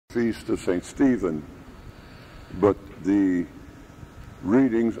Feast of St. Stephen, but the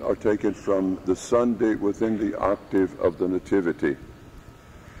readings are taken from the Sunday within the octave of the Nativity.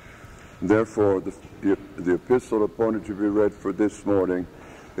 Therefore, the epistle appointed to be read for this morning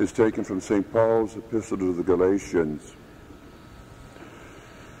is taken from St. Paul's epistle to the Galatians.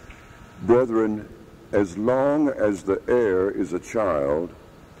 Brethren, as long as the heir is a child,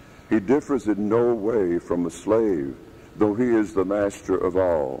 he differs in no way from a slave, though he is the master of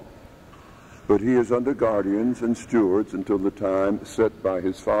all. But he is under guardians and stewards until the time set by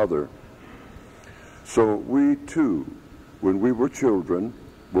his father. So we too, when we were children,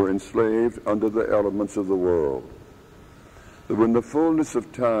 were enslaved under the elements of the world. But when the fullness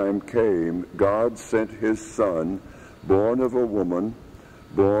of time came, God sent his Son, born of a woman,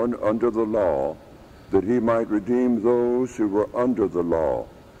 born under the law, that he might redeem those who were under the law,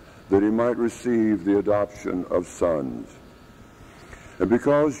 that he might receive the adoption of sons. And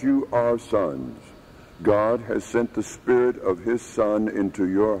because you are sons, God has sent the Spirit of his Son into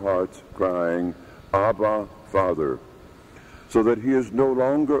your hearts, crying, Abba, Father, so that he is no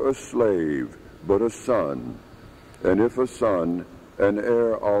longer a slave, but a son, and if a son, an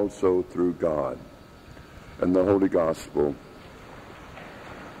heir also through God. And the Holy Gospel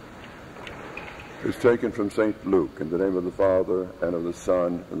is taken from St. Luke. In the name of the Father, and of the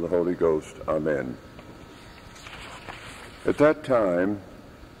Son, and the Holy Ghost. Amen. At that time,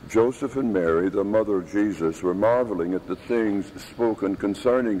 Joseph and Mary, the mother of Jesus, were marveling at the things spoken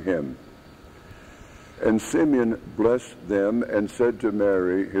concerning him. And Simeon blessed them and said to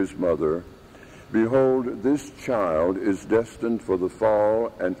Mary, his mother, Behold, this child is destined for the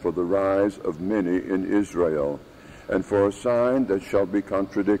fall and for the rise of many in Israel, and for a sign that shall be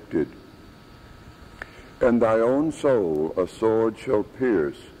contradicted. And thy own soul a sword shall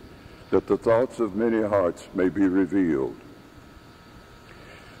pierce, that the thoughts of many hearts may be revealed.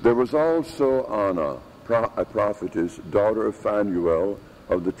 There was also Anna, a prophetess, daughter of Phanuel,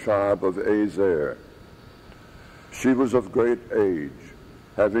 of the tribe of Aser. She was of great age,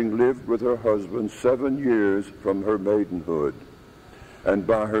 having lived with her husband 7 years from her maidenhood, and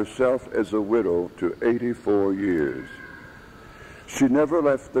by herself as a widow to 84 years. She never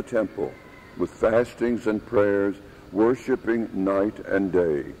left the temple, with fastings and prayers, worshiping night and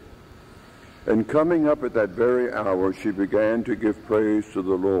day. And coming up at that very hour, she began to give praise to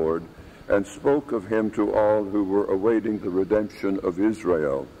the Lord, and spoke of him to all who were awaiting the redemption of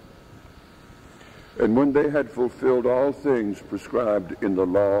Israel. And when they had fulfilled all things prescribed in the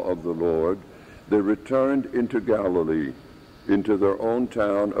law of the Lord, they returned into Galilee, into their own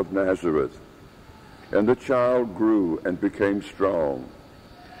town of Nazareth. And the child grew and became strong.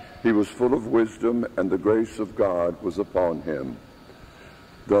 He was full of wisdom, and the grace of God was upon him.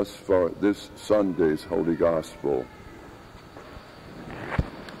 Thus for this Sunday's Holy Gospel.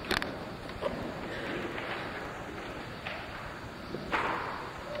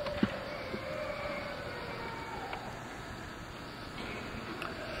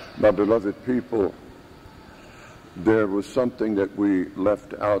 My beloved people, there was something that we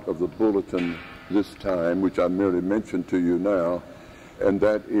left out of the bulletin this time, which I merely mentioned to you now, and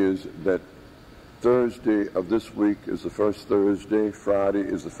that is that Thursday of this week is the first Thursday, Friday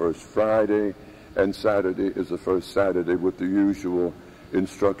is the first Friday, and Saturday is the first Saturday, with the usual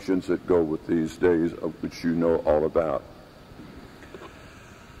instructions that go with these days, of which you know all about.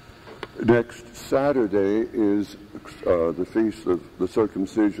 Next Saturday is the feast of the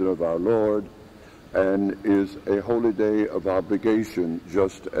circumcision of our Lord, and is a holy day of obligation,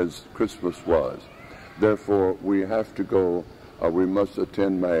 just as Christmas was. Therefore, we have to go. We must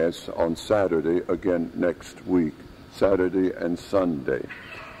attend Mass on Saturday, again next week, Saturday and Sunday.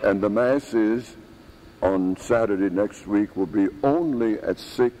 And the Masses on Saturday next week will be only at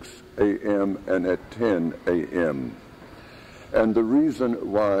 6 a.m. and at 10 a.m. And the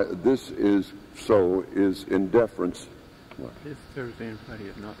reason why this is so is in deference. What? This Thursday and Friday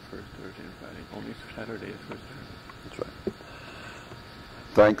is not first Thursday and Friday. Only Saturday is first Thursday. That's right.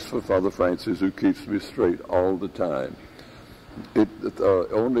 Thanks for Father Francis, who keeps me straight all the time.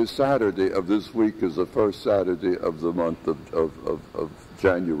 Only Saturday of this week is the first Saturday of the month of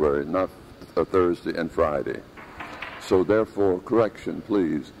January, not Thursday and Friday. So therefore, correction,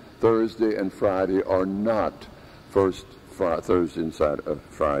 please. Thursday and Friday are not first Thursday and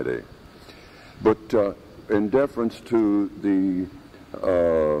Friday. But in deference to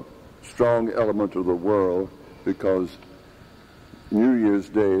the strong element of the world, because New Year's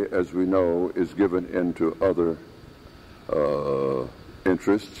Day, as we know, is given into other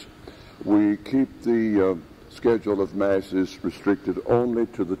interests, we keep the schedule of Masses restricted only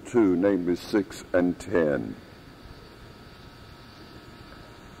to the two, namely 6 and 10.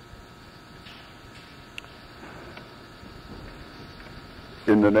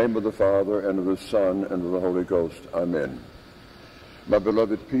 In the name of the Father, and of the Son, and of the Holy Ghost. Amen. My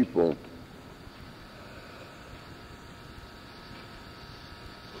beloved people,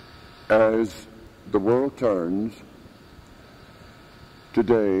 as the world turns,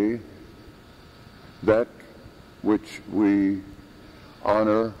 today, that which we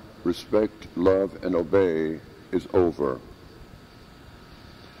honor, respect, love, and obey is over.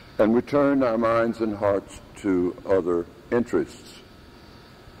 And we turn our minds and hearts to other interests.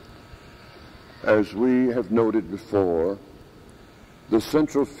 As we have noted before, the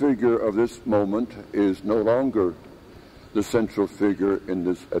central figure of this moment is no longer the central figure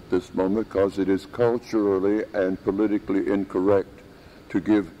at this moment, because it is culturally and politically incorrect to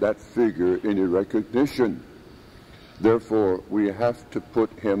give that figure any recognition. Therefore, we have to put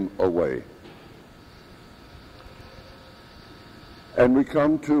him away. And we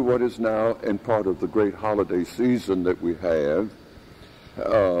come to what is now in part of the great holiday season that we have.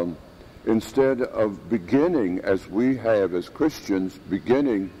 Instead of beginning, as we have as Christians,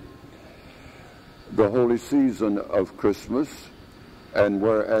 beginning the holy season of Christmas, and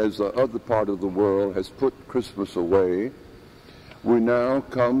whereas the other part of the world has put Christmas away, we now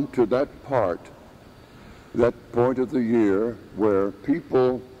come to that point of the year where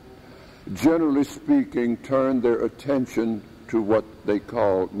people, generally speaking, turn their attention to what they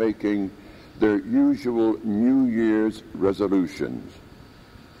call making their usual New Year's resolutions.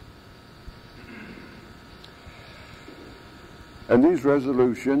 And these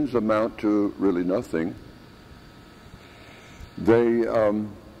resolutions amount to really nothing. They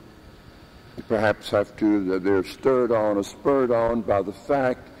perhaps they're spurred on by the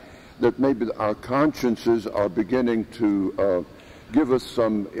fact that maybe our consciences are beginning to give us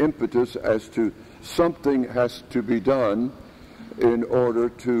some impetus as to something has to be done in order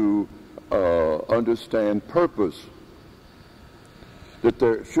to understand purpose, that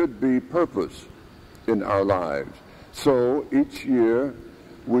there should be purpose in our lives. So each year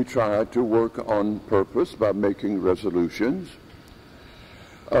we try to work on purpose by making resolutions.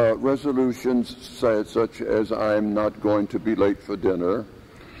 Resolutions such as I'm not going to be late for dinner,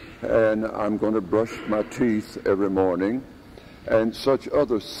 and I'm going to brush my teeth every morning, and such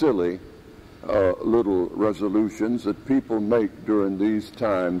other silly little resolutions that people make during these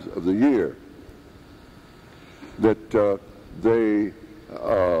times of the year, that they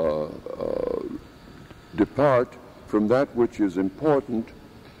depart from that which is important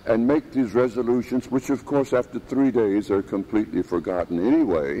and make these resolutions, which of course after 3 days are completely forgotten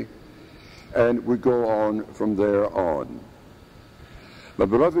anyway, and we go on from there on. My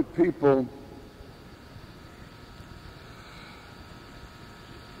beloved people,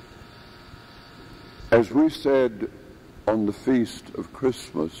 as we said on the feast of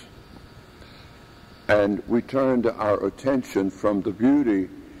Christmas, and we turned our attention from the beauty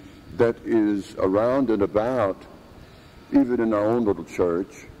that is around and about, even in our own little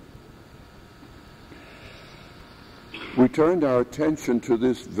church, we turned our attention to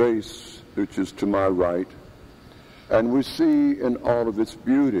this vase, which is to my right, and we see in all of its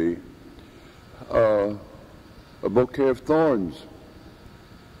beauty a bouquet of thorns.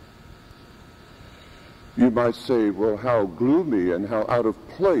 You might say, well, how gloomy and how out of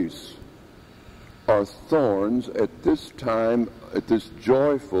place are thorns at this time, at this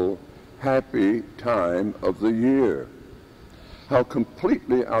joyful, happy time of the year. How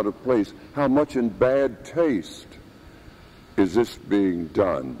completely out of place, how much in bad taste is this being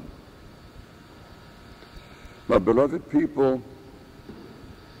done. My beloved people,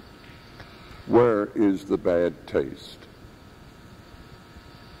 where is the bad taste?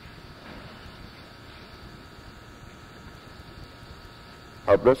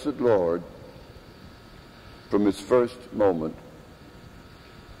 Our blessed Lord, from his first moment,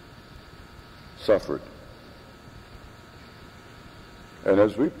 suffered. And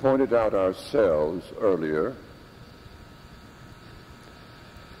as we pointed out ourselves earlier,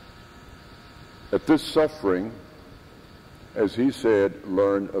 that this suffering, as he said,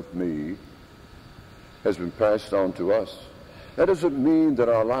 learn of me, has been passed on to us. That doesn't mean that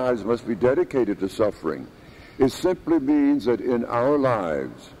our lives must be dedicated to suffering. It simply means that in our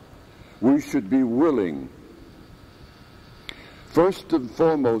lives we should be willing, first and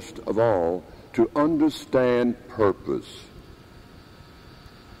foremost of all, to understand purpose.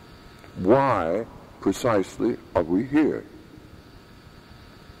 Why precisely are we here?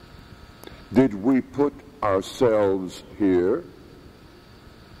 Did we put ourselves here?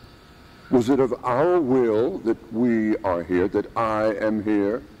 Was it of our will that we are here, that I am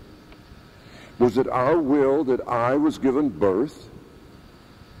here? Was it our will that I was given birth?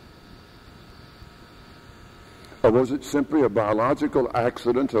 Or was it simply a biological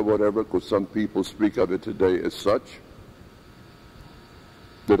accident or whatever, because some people speak of it today as such,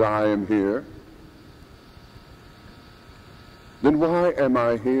 that I am here? Then why am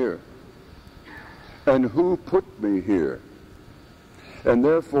I here? And who put me here? And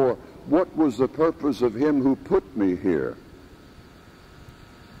therefore, what was the purpose of him who put me here?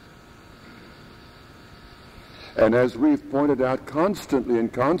 And as we've pointed out constantly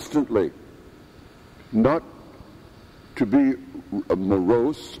and constantly, not to be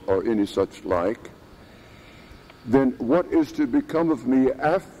morose or any such like, then what is to become of me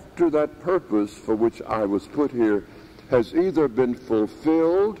after that purpose for which I was put here has either been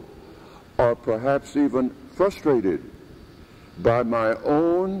fulfilled or perhaps even frustrated by my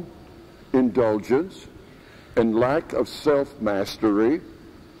own indulgence and lack of self-mastery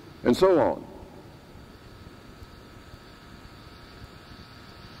and so on.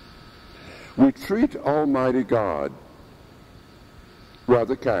 We treat Almighty God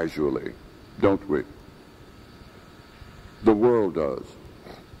rather casually, don't we? The world does.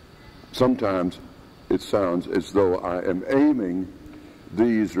 Sometimes it sounds as though I am aiming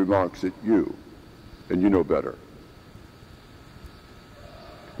these remarks at you, and you know better.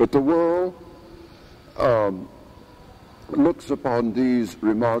 But the world looks upon these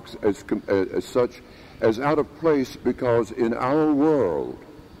remarks as such as out of place, because in our world,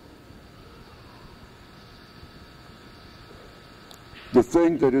 the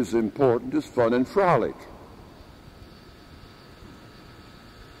thing that is important is fun and frolic.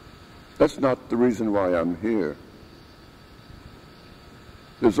 That's not the reason why I'm here.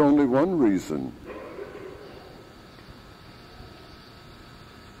 There's only one reason.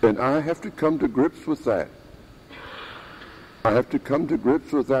 And I have to come to grips with that. I have to come to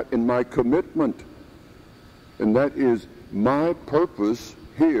grips with that in my commitment. And that is, my purpose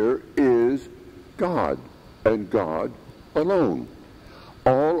here is God and God alone.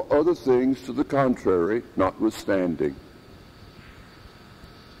 All other things to the contrary notwithstanding.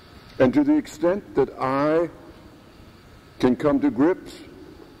 And to the extent that I can come to grips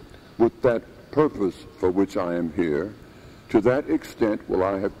with that purpose for which I am here, to that extent will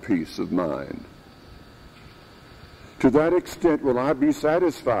I have peace of mind. To that extent will I be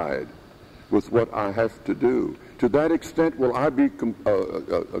satisfied with what I have to do. To that extent will I be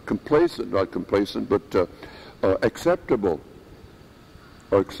complacent, not complacent, but acceptable,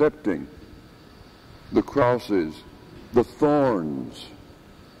 or accepting the crosses, the thorns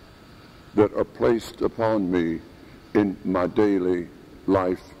that are placed upon me in my daily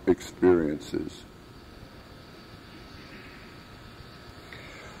life experiences.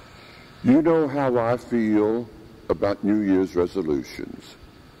 You know how I feel about New Year's resolutions.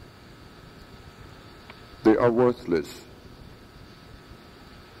 They are worthless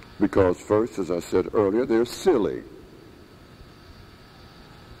because, first, as I said earlier, they're silly.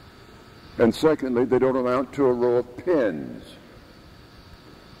 And secondly, they don't amount to a row of pins.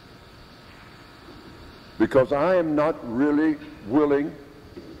 Because I am not really willing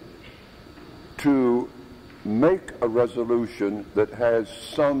to make a resolution that has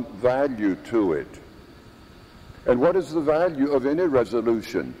some value to it. And what is the value of any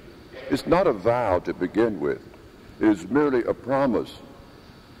resolution? It's not a vow to begin with. It is merely a promise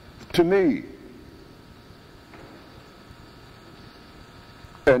to me.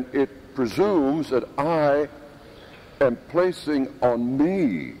 And it presumes that I am placing on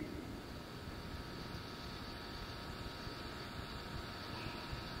me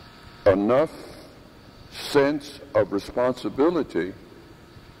enough sense of responsibility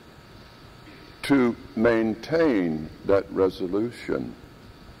to maintain that resolution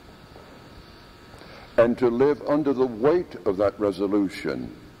and to live under the weight of that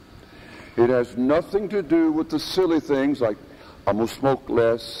resolution. It has nothing to do with the silly things like I'm going to smoke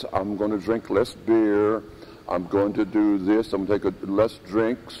less, I'm going to drink less beer, I'm going to do this, I'm going to take less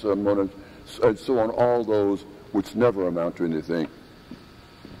drinks, I'm going to, and so on, all those which never amount to anything.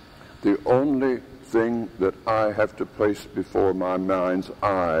 The only thing that I have to place before my mind's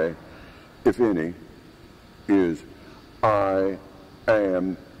eye, if any, is I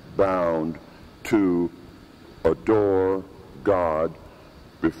am bound to adore God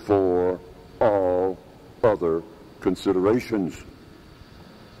before all other considerations.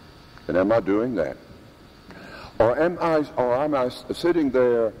 And am I doing that? Or am I sitting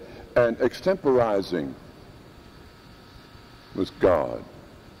there and extemporizing with God?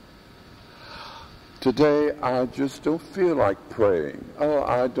 Today, I just don't feel like praying. Oh,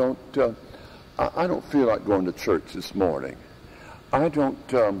 I don't feel like going to church this morning. I don't,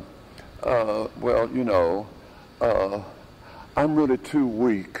 well, you know, I'm really too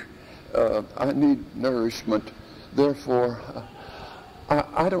weak. I need nourishment. Therefore,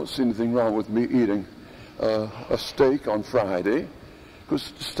 I don't see anything wrong with me eating a steak on Friday,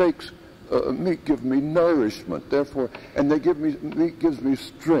 because steaks, meat give me nourishment. Therefore, and meat gives me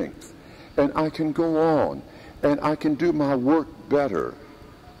strength, and I can go on, and I can do my work better.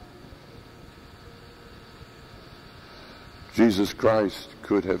 Jesus Christ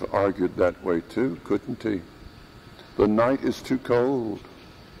could have argued that way too, couldn't he? The night is too cold.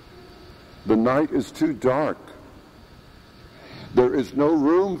 The night is too dark. There is no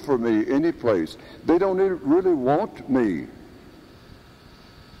room for me any place. They don't really want me.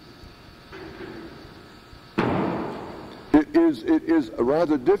 It is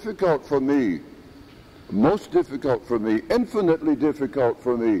rather difficult for me, most difficult for me, infinitely difficult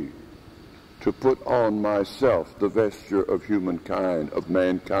for me, to put on myself the vesture of humankind, of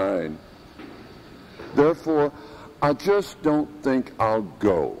mankind. Therefore, I just don't think I'll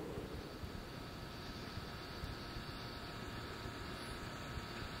go.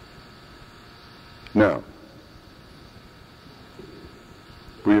 Now,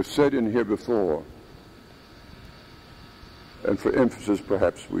 we have said in here before, and for emphasis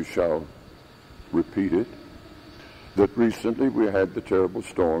perhaps we shall repeat it, that recently we had the terrible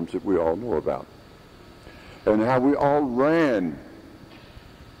storms that we all know about, and how we all ran.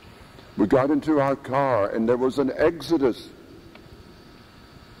 We got into our car and there was an exodus.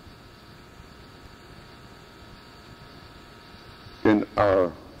 In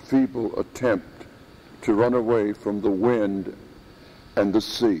our feeble attempt to run away from the wind and the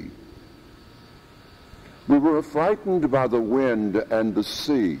sea. We were frightened by the wind and the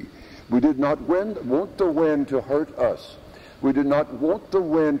sea. We did not want the wind to hurt us. We did not want the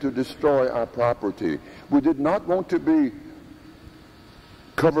wind to destroy our property. We did not want to be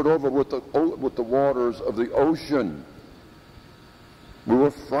covered over with the waters of the ocean. We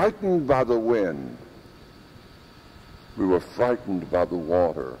were frightened by the wind. We were frightened by the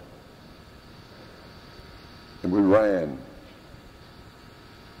water. And we ran.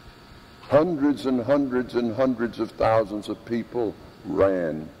 Hundreds and hundreds and hundreds of thousands of people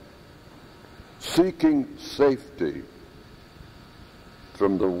ran, seeking safety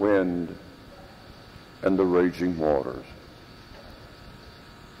from the wind and the raging waters.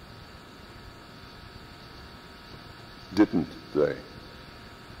 Didn't they?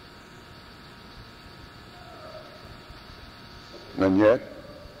 And yet,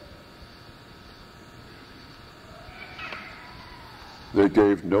 they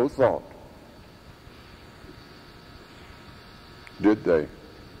gave no thought, did they,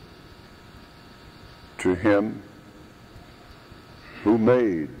 to him who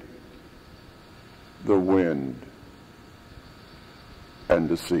made the wind and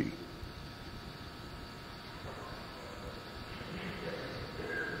the sea.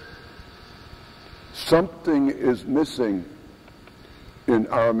 Something is missing in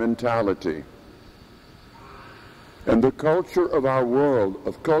our mentality. And the culture of our world,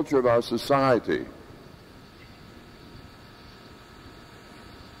 the culture of our society,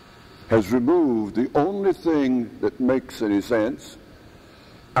 has removed the only thing that makes any sense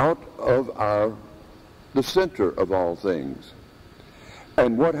out of the center of all things.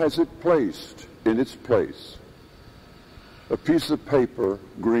 And what has it placed in its place? A piece of paper,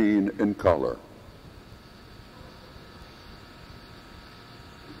 green in color,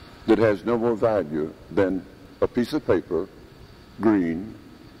 that has no more value than a piece of paper, green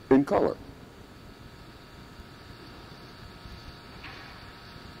in color.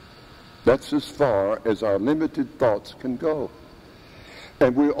 That's as far as our limited thoughts can go.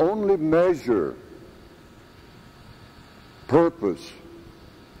 And we only measure purpose.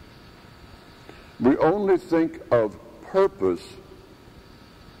 We only think of purpose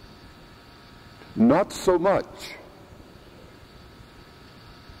not so much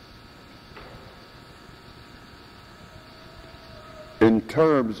in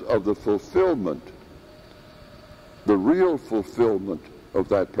terms of the fulfillment, the real fulfillment of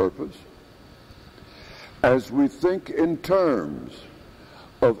that purpose, as we think in terms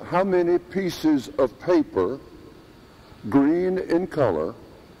of how many pieces of paper, green in color,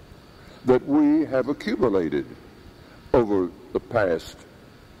 that we have accumulated over the past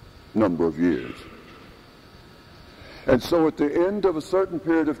number of years. And so at the end of a certain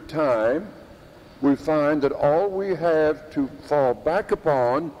period of time, we find that all we have to fall back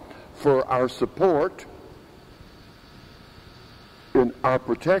upon for our support in our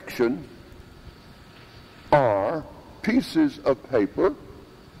protection are pieces of paper,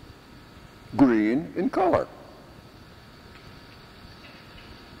 green in color.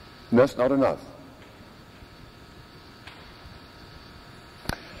 And that's not enough.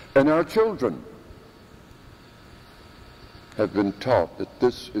 And our children have been taught that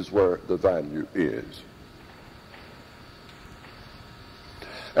this is where the value is.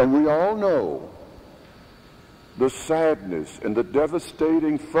 And we all know the sadness and the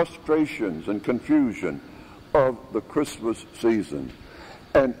devastating frustrations and confusion of the Christmas season.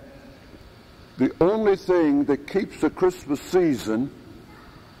 And the only thing that keeps the Christmas season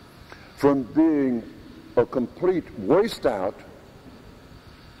from being a complete waste out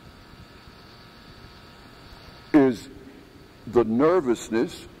is the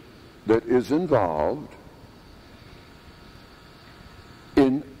nervousness that is involved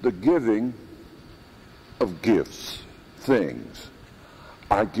in the giving of gifts, things.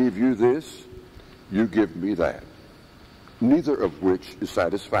 I give you this, you give me that. Neither of which is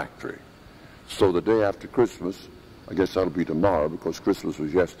satisfactory. So the day after Christmas, I guess that'll be tomorrow because Christmas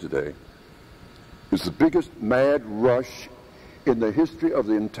was yesterday, is the biggest mad rush in the history of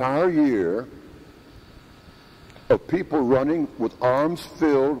the entire year of people running with arms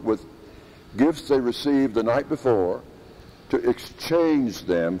filled with gifts they received the night before to exchange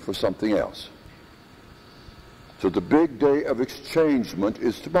them for something else. So the big day of exchangement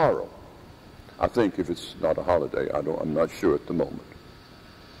is tomorrow. I think if it's not a holiday, I'm not sure at the moment.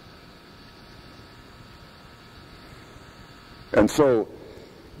 And so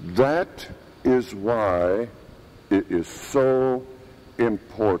that is why it is so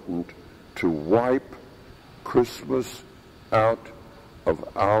important to wipe Christmas out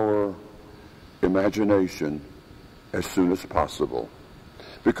of our imagination as soon as possible.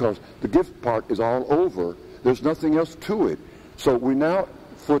 Because the gift part is all over. There's nothing else to it. So we now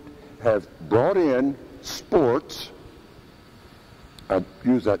have brought in sports. I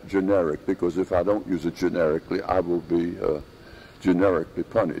use that generic because if I don't use it generically, I will be generically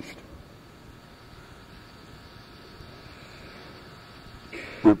punished.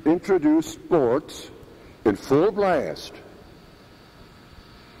 We've introduced sports in full blast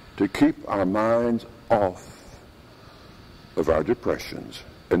to keep our minds off of our depressions.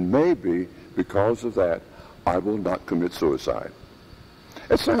 And maybe because of that, I will not commit suicide.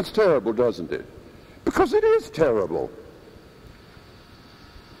 It sounds terrible, doesn't it? Because it is terrible.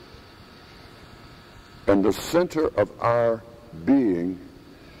 And the center of our being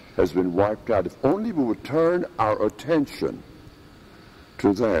has been wiped out. If only we would turn our attention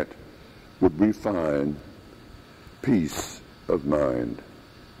to that, would we find peace of mind.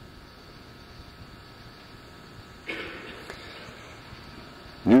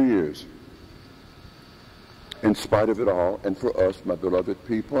 New Year's. In spite of it all, and for us, my beloved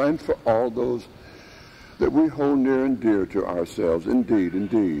people, and for all those that we hold near and dear to ourselves,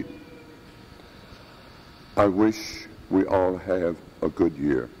 indeed, I wish we all have a good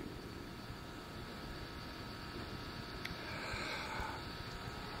year.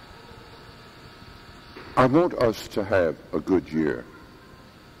 I want us to have a good year.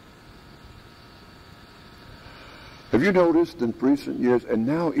 Have you noticed in recent years, and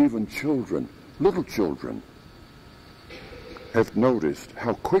now even children, little children, have noticed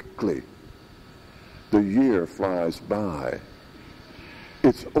how quickly the year flies by.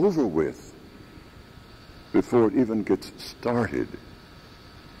 It's over with before it even gets started.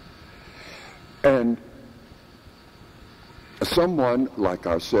 And someone like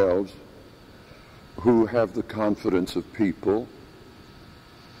ourselves who have the confidence of people,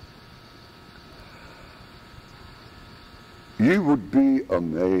 you would be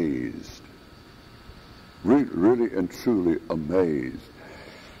amazed, really and truly amazed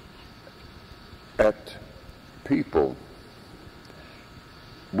at people.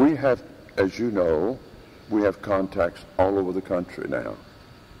 We have, as you know, we have contacts all over the country now.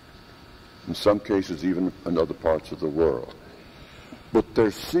 In some cases, even in other parts of the world. But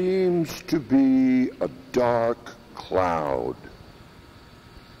there seems to be a dark cloud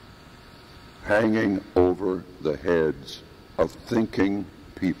hanging over the heads of thinking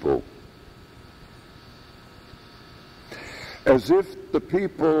people. As if the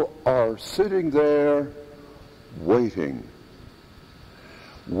people are sitting there waiting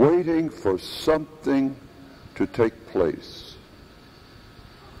for something to take place.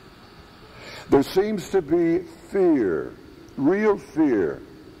 There seems to be fear, real fear.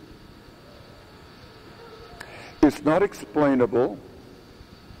 It's not explainable.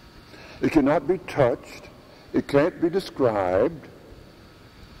 It cannot be touched. It can't be described.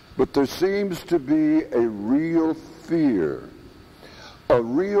 But there seems to be a real fear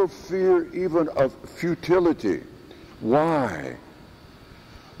even of futility. Why?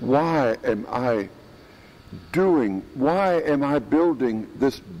 Why am I building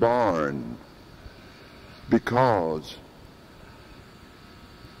this barn? Because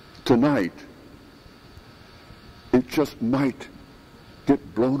tonight it just might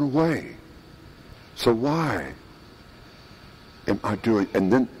get blown away. So why am I doing?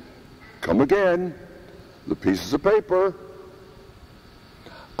 And then come again, the pieces of paper.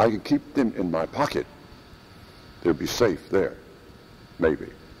 I can keep them in my pocket. They'll be safe there, maybe.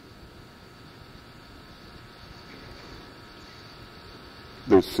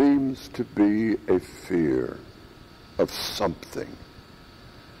 There seems to be a fear of something.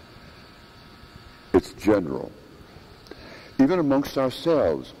 It's general. Even amongst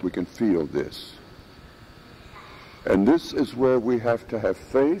ourselves, we can feel this. And this is where we have to have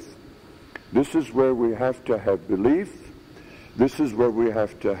faith. This is where we have to have belief. This is where we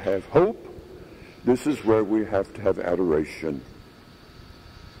have to have hope. This is where we have to have adoration.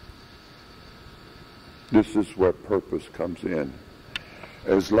 This is where purpose comes in.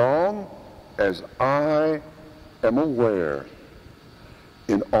 As long as I am aware,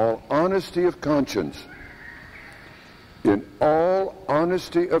 in all honesty of conscience, in all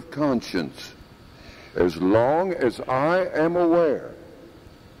honesty of conscience, as long as I am aware,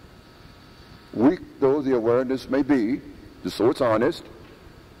 weak though the awareness may be, just so it's honest,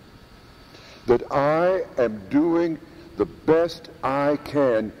 that I am doing the best I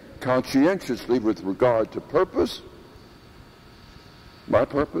can conscientiously with regard to purpose, my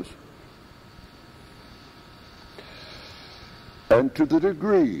purpose, and to the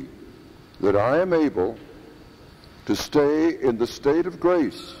degree that I am able to stay in the state of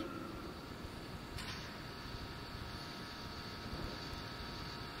grace,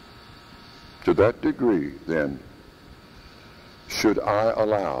 to that degree, then, should I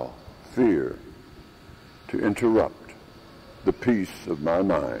allow fear to interrupt the peace of my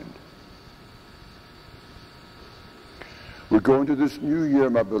mind. We're going to this new year,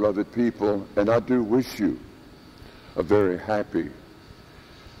 my beloved people, and I do wish you a very happy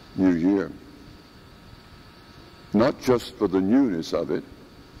new year. Not just for the newness of it,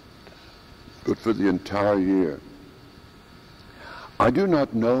 but for the entire year. I do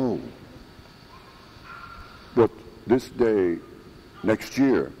not know what this day next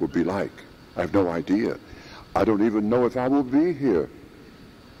year will be like. I have no idea. I don't even know if I will be here.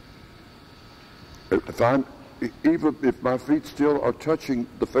 Even if my feet still are touching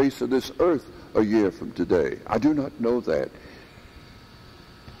the face of this earth a year from today. I do not know that.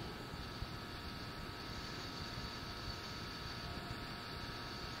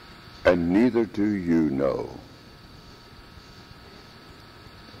 And neither do you know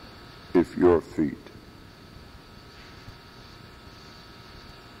if your feet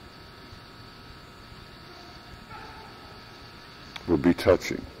will be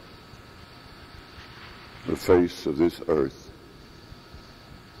touching the face of this earth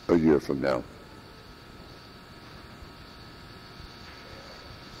a year from now.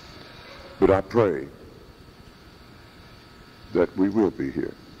 But I pray that we will be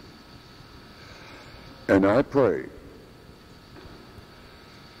here. And I pray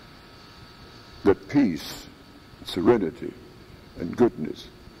that peace, serenity, and goodness,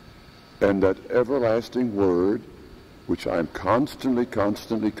 and that everlasting word which I am constantly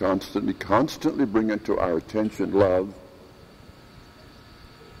bringing to our attention, love,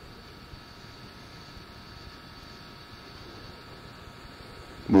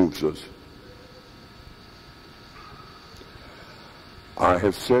 moves us. I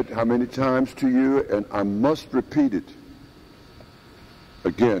have said how many times to you, and I must repeat it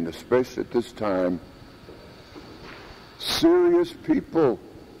again, especially at this time, serious people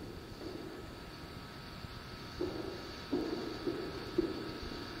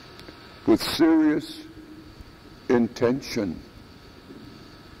with serious intention.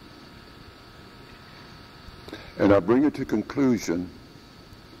 And I bring it to conclusion,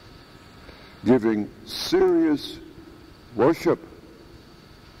 giving serious worship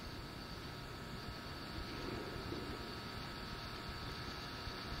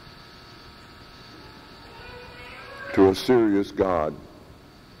to a serious God.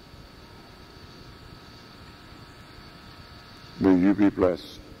 May you be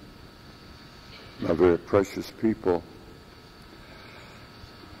blessed, my very precious people.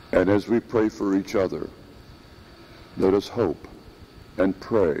 And as we pray for each other, let us hope and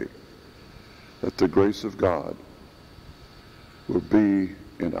pray that the grace of God will be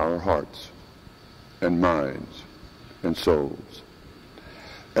in our hearts and minds and souls,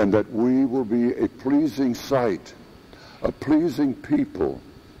 and that we will be a pleasing sight, a pleasing people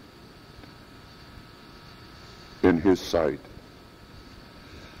in His sight.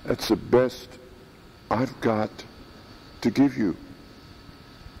 That's the best I've got to give you.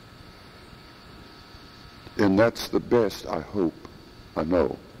 And that's the best, I hope, I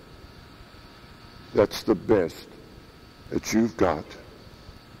know. That's the best that you've got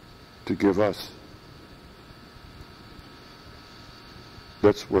to give us.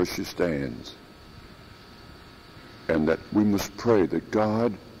 That's where she stands. And that we must pray that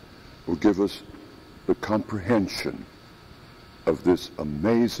God will give us the comprehension of this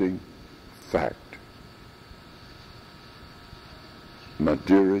amazing fact. My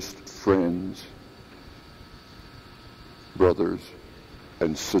dearest friends, brothers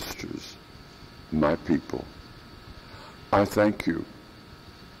and sisters, my people, I thank you.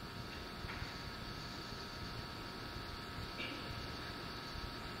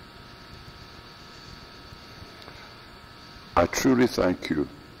 I truly thank you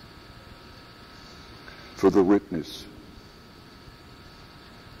for the witness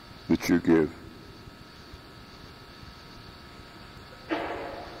that you give.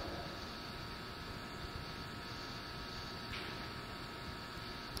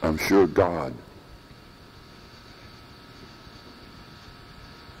 I'm sure God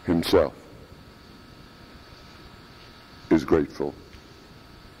himself is grateful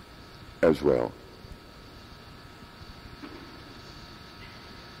as well.